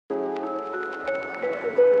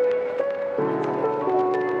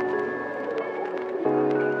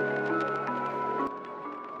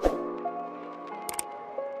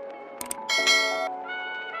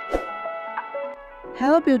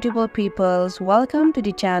Hello beautiful peoples, welcome to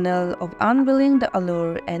the channel of unveiling the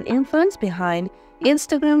allure and influence behind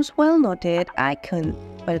Instagram's well-noted icon,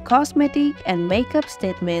 where cosmetic and makeup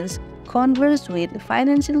statements converse with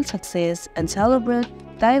financial success and celebrate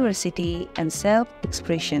diversity and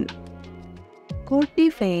self-expression.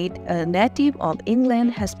 Courtney, a native of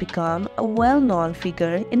England, has become a well-known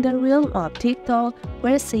figure in the realm of TikTok,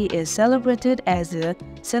 where she is celebrated as a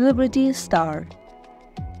celebrity star.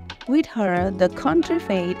 With her The Country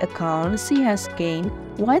Fade account, she has gained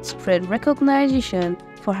widespread recognition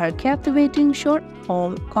for her captivating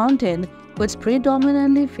short-form content, which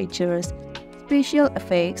predominantly features special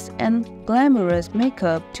effects and glamorous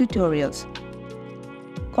makeup tutorials.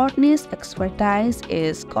 Courtney's expertise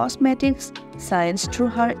is cosmetics science through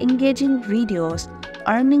her engaging videos,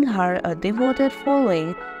 earning her a devoted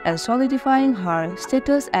following and solidifying her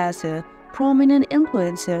status as a prominent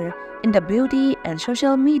influencer in the beauty and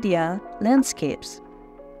social media landscapes.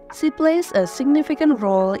 She plays a significant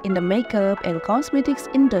role in the makeup and cosmetics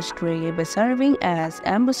industry by serving as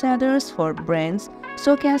ambassadors for brands,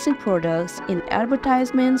 showcasing products in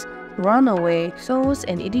advertisements, runway shows,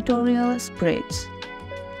 and editorial spreads.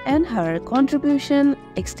 And her contribution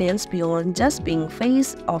extends beyond just being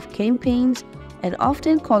face of campaigns, and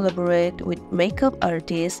often collaborate with makeup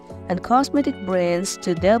artists and cosmetic brands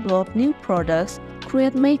to develop new products,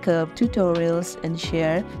 create makeup tutorials, and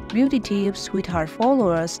share beauty tips with her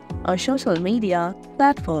followers on social media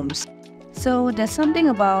platforms. So that's something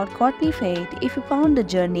about Courtney Fade. If you found the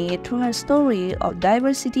journey through her story of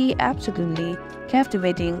diversity absolutely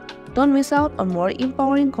captivating, don't miss out on more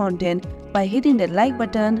empowering content by hitting the like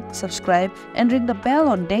button, subscribe, and ring the bell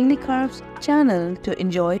on Dailycurves channel to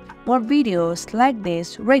enjoy more videos like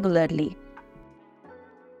this regularly.